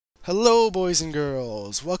Hello, boys and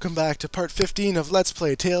girls! Welcome back to part 15 of Let's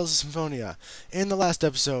Play Tales of Symphonia. In the last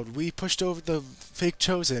episode, we pushed over the fake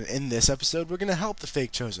chosen. In this episode, we're gonna help the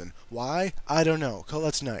fake chosen. Why? I don't know.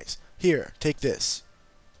 Colette's nice. Here, take this.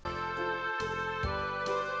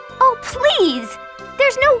 Oh, please!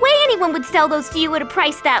 There's no way anyone would sell those to you at a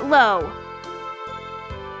price that low.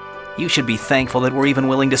 You should be thankful that we're even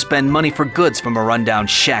willing to spend money for goods from a rundown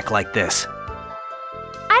shack like this.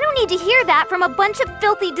 I don't need to hear that from a bunch of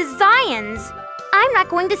filthy designs. I'm not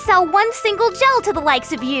going to sell one single gel to the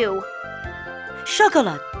likes of you.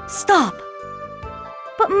 Chocolat, stop!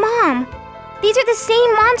 But Mom, these are the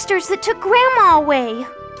same monsters that took Grandma away.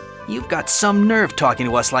 You've got some nerve talking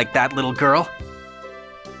to us like that, little girl.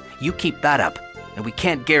 You keep that up, and we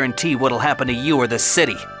can't guarantee what'll happen to you or the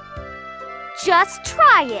city. Just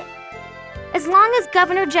try it. As long as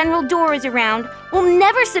Governor General Dorr is around, we'll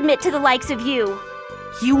never submit to the likes of you.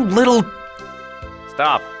 You little...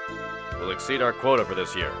 Stop. We'll exceed our quota for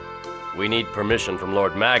this year. We need permission from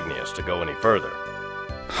Lord Magnus to go any further.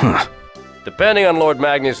 Huh. Depending on Lord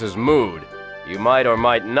Magnus's mood, you might or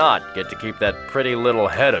might not get to keep that pretty little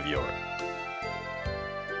head of yours.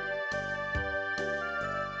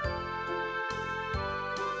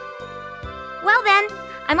 Well then,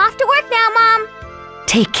 I'm off to work now, Mom.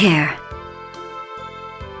 Take care.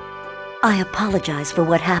 I apologize for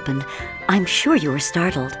what happened. I'm sure you were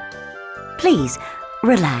startled. Please,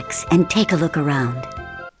 relax and take a look around.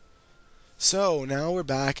 So, now we're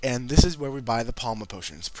back, and this is where we buy the Palma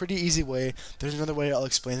potions. Pretty easy way. There's another way I'll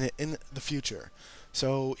explain it in the future.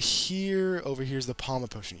 So, over here is the Palma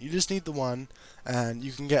potion. You just need the one, and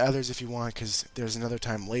you can get others if you want, because there's another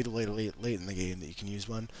time late in the game that you can use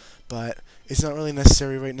one. But it's not really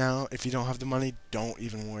necessary right now. If you don't have the money, don't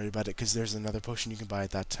even worry about it, because there's another potion you can buy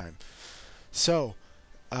at that time. So,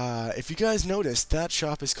 if you guys noticed, that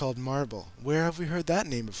shop is called Marble. Where have we heard that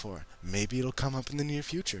name before? Maybe it'll come up in the near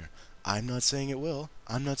future. I'm not saying it will.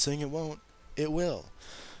 I'm not saying it won't. It will.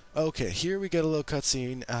 Okay, here we get a little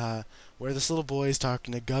cutscene where this little boy is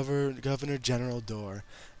talking to Governor General Dorr,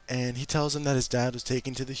 and he tells him that his dad was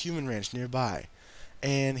taken to the human ranch nearby.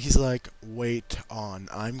 And he's like, wait on,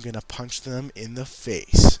 I'm gonna punch them in the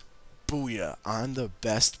face. Booyah, I'm the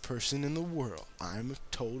best person in the world. I'm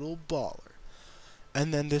a total baller.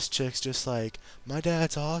 And then this chick's just like, my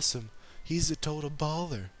dad's awesome. He's a total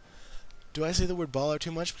baller. Do I say the word baller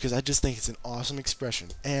too much? Because I just think it's an awesome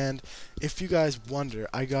expression. And if you guys wonder,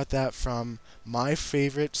 I got that from my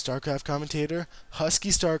favorite StarCraft commentator,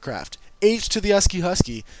 Husky StarCraft. H to the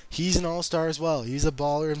Husky. He's an all-star as well. He's a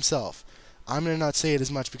baller himself. I'm going to not say it as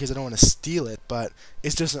much because I don't want to steal it, but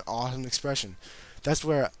it's just an awesome expression. That's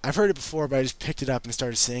where I've heard it before, but I just picked it up and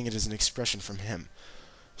started saying it as an expression from him.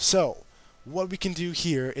 So, what we can do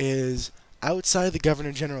here is, outside the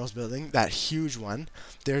Governor General's building, that huge one,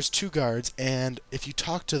 there's two guards, and if you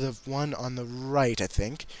talk to the one on the right, I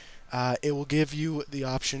think, it will give you the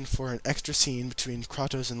option for an extra scene between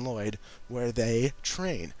Kratos and Lloyd where they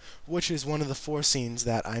train, which is one of the 4 scenes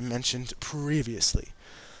that I mentioned previously.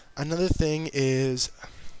 Another thing is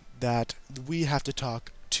that we have to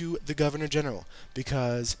talk to the Governor General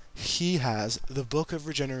because he has the Book of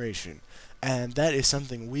Regeneration, and that is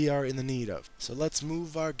something we are in the need of. So let's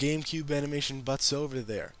move our GameCube animation butts over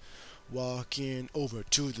there. Walking over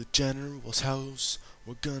to the General's house.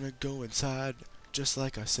 We're gonna go inside, just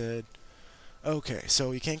like I said. Okay, so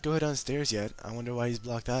he can't go downstairs yet. I wonder why he's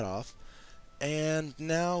blocked that off. And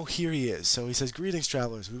now here he is. So he says, greetings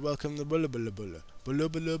travelers, we welcome the blah blah blah blah blah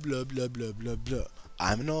blah blah blah blah blah blah.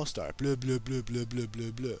 I'm an all-star, blah blah blah blah blah blah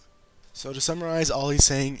blah. So to summarize, all he's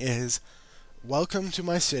saying is, welcome to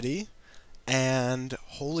my city. And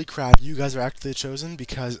holy crap, you guys are actually chosen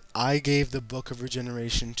because I gave the Book of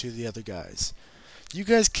Regeneration to the other guys. You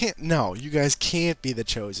guys can't, no, you guys can't be the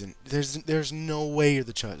chosen. There's no way you're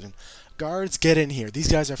the chosen. Guards, get in here.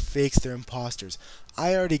 These guys are fakes, they're imposters.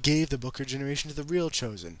 I already gave the Book of Regeneration to the real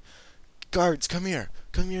chosen. Guards, come here.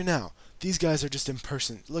 Come here now. These guys are just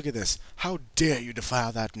impersonal. Look at this. How dare you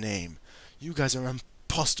defile that name? You guys are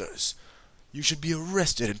imposters. You should be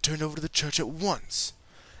arrested and turned over to the church at once.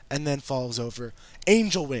 And then falls over.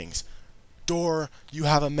 Angel Wings. Dorr, you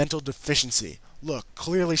have a mental deficiency. Look,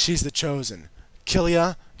 clearly she's the chosen.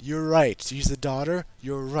 Killia, you're right. She's the daughter.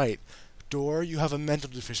 You're right. Dorr, you have a mental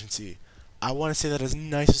deficiency. I want to say that as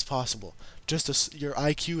nice as possible. Your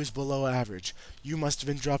IQ is below average. You must have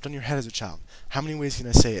been dropped on your head as a child. How many ways can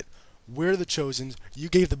I say it? We're the chosen. You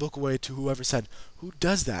gave the book away to whoever said, who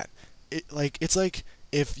does that? It's like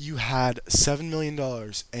if you had $7 million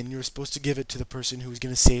and you were supposed to give it to the person who was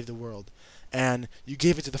going to save the world, and you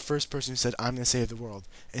gave it to the first person who said, I'm going to save the world,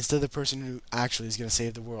 instead of the person who actually is going to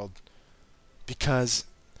save the world. Because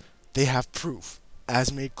They have proof,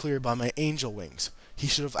 as made clear by my angel wings. He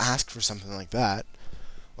should have asked for something like that.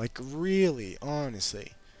 Like, really,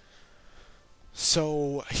 honestly.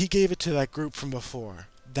 So, he gave it to that group from before.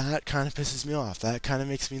 That kind of pisses me off. That kind of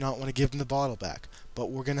makes me not want to give him the bottle back. But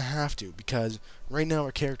we're going to have to, because right now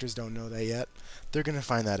our characters don't know that yet. They're going to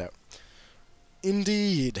find that out.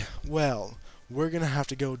 Indeed. Well, we're going to have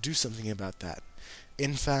to go do something about that.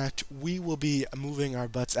 In fact, we will be moving our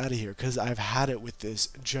butts out of here, because I've had it with this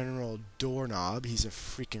General Doorknob. He's a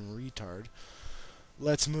freaking retard.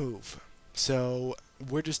 Let's move. So,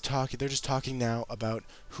 they're just talking now about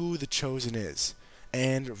who the Chosen is.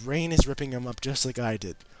 And Rain is ripping him up just like I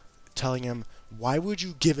did, telling him, why would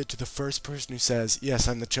you give it to the first person who says, yes,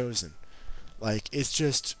 I'm the Chosen? Like, it's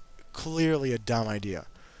just clearly a dumb idea.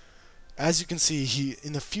 As you can see,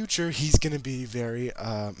 in the future, he's going to be very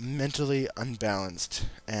mentally unbalanced,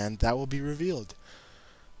 and that will be revealed.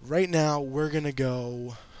 Right now, we're going to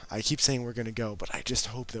go. I keep saying we're going to go, but I just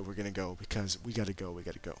hope that we're going to go, because we got to go.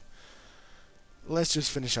 Let's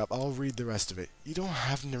just finish up. I'll read the rest of it. You don't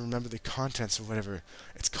happen to remember the contents of whatever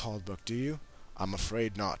it's called book, do you? I'm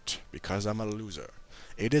afraid not, because I'm a loser.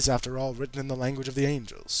 It is, after all, written in the language of the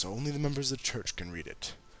angels, so only the members of the church can read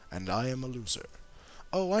it. And I am a loser.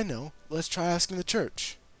 Oh, I know. Let's try asking the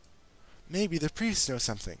church. Maybe the priests know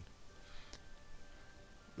something.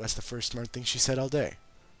 That's the first smart thing she said all day.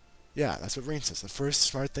 Yeah, that's what Rain says. The first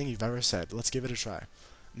smart thing you've ever said. Let's give it a try.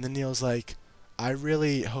 And then Neil's like, I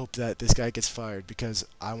really hope that this guy gets fired because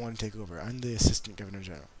I want to take over. I'm the Assistant Governor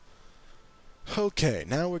General. Okay,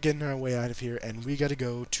 now we're getting our way out of here, and we gotta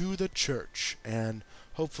go to the church. And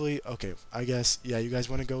hopefully, okay, I guess, yeah, you guys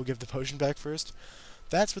want to go give the potion back first?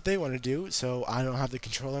 That's what they want to do, so I don't have the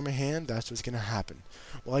controller in my hand. That's what's gonna happen.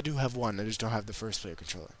 Well, I do have one. I just don't have the first player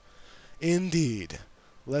controller. Indeed.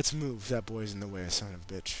 Let's move. That boy's in the way, son of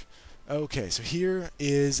a bitch. Okay, so here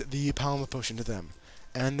is the Palma potion to them.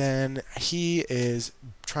 And then he is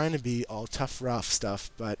trying to be all tough, rough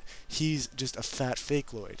stuff, but he's just a fat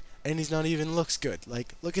fake Lloyd. And he's not even looks good.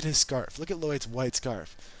 Like, look at his scarf. Look at Lloyd's white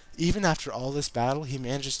scarf. Even after all this battle, he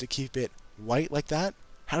manages to keep it white like that.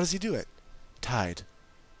 How does he do it? Tied.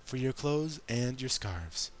 For your clothes and your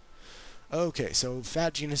scarves. Okay, so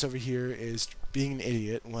Fat Genis over here is being an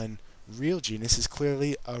idiot when real Genis is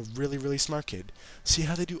clearly a really, really smart kid. See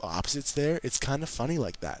how they do opposites there? It's kind of funny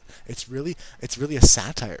like that. It's really a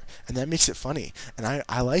satire, and that makes it funny. And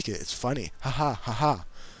I like it. It's funny. Ha ha ha ha.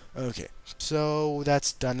 Okay, so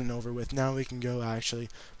that's done and over with. Now we can go actually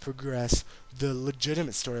progress the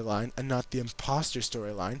legitimate storyline and not the imposter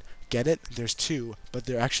storyline. Get it? There's two, but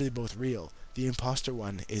they're actually both real. The imposter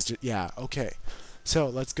one is just, yeah, okay. So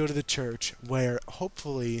let's go to the church where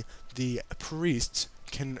hopefully the priests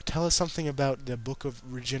can tell us something about the Book of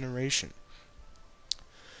Regeneration.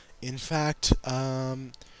 In fact,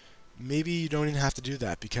 maybe you don't even have to do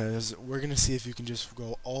that, because we're going to see if you can just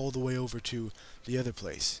go all the way over to the other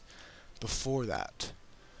place before that.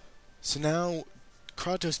 So now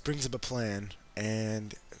Kratos brings up a plan,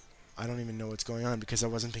 and I don't even know what's going on because I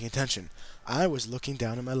wasn't paying attention. I was looking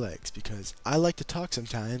down at my legs because I like to talk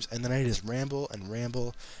sometimes, and then I just ramble,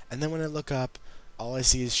 and then when I look up, all I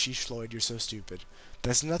see is sheesh Lloyd, you're so stupid.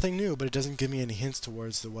 That's nothing new, but it doesn't give me any hints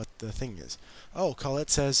towards what the thing is. Oh, Colette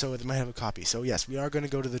says so it might have a copy. So yes, we are going to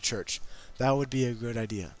go to the church. That would be a good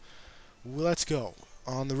idea. Well, let's go.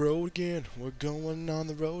 On the road again. We're going on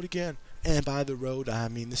the road again. And by the road, I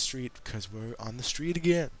mean the street, because we're on the street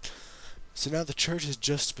again. So now the church is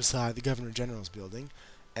just beside the Governor General's building,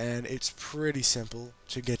 and it's pretty simple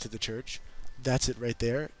to get to the church. That's it right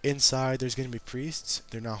there. Inside, there's going to be priests.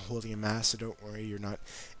 They're not holding a mass, so don't worry. You're not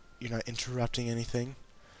interrupting anything.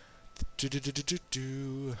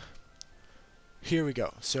 Here we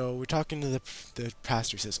go. So we're talking to the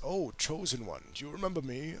pastor. He says, "Oh, chosen one, do you remember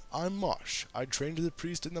me? I'm Marsh. I trained as a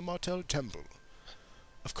priest in the Martel Temple."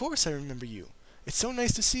 "Of course I remember you. It's so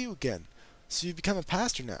nice to see you again. So you've become a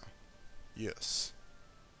pastor now?" "Yes.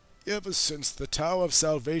 Ever since the Tower of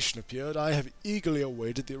Salvation appeared, I have eagerly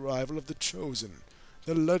awaited the arrival of the Chosen.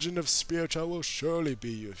 The legend of Spirito will surely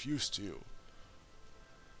be of use to you."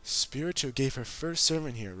 Spirito gave her first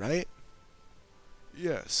sermon here, right?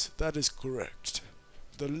 "Yes, that is correct.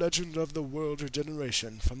 The legend of the world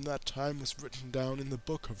regeneration from that time was written down in the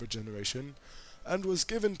Book of Regeneration, and was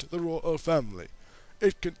given to the royal family.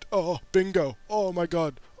 It can— oh, bingo! Oh my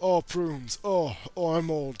god! Oh, prunes! Oh, I'm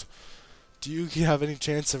old. Do you have any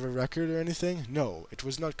chance of a record or anything? No, it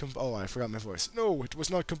was not oh, I forgot my voice. No, it was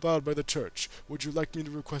not compiled by the church. Would you like me to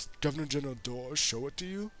request Governor General Dorr show it to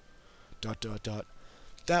you? ...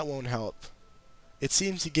 That won't help. It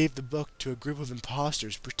seems he gave the book to a group of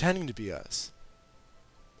imposters pretending to be us."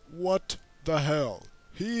 "What the hell?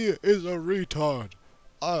 He is a retard.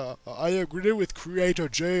 I agree with creator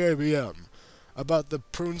JABM about the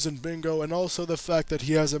prunes and bingo, and also the fact that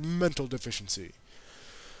he has a mental deficiency.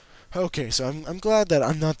 Okay, so I'm glad that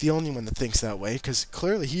I'm not the only one that thinks that way, because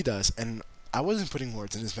clearly he does, and I wasn't putting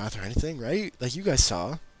words in his mouth or anything, right? Like you guys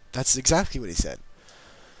saw. That's exactly what he said.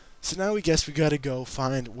 So now we guess we gotta go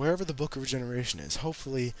find wherever the Book of Regeneration is.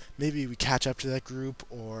 Hopefully, maybe we catch up to that group,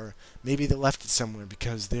 or maybe they left it somewhere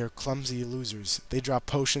because they're clumsy losers. They drop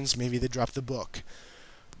potions, maybe they drop the book.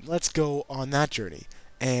 Let's go on that journey.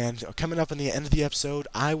 And coming up on the end of the episode,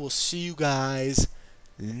 I will see you guys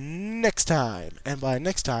next time. And by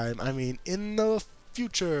next time, I mean in the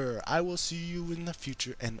future. I will see you in the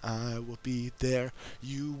future, and I will be there.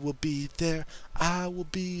 You will be there. I will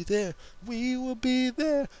be there. We will be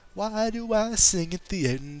there. Why do I sing at the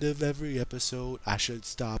end of every episode? I should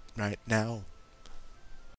stop right now.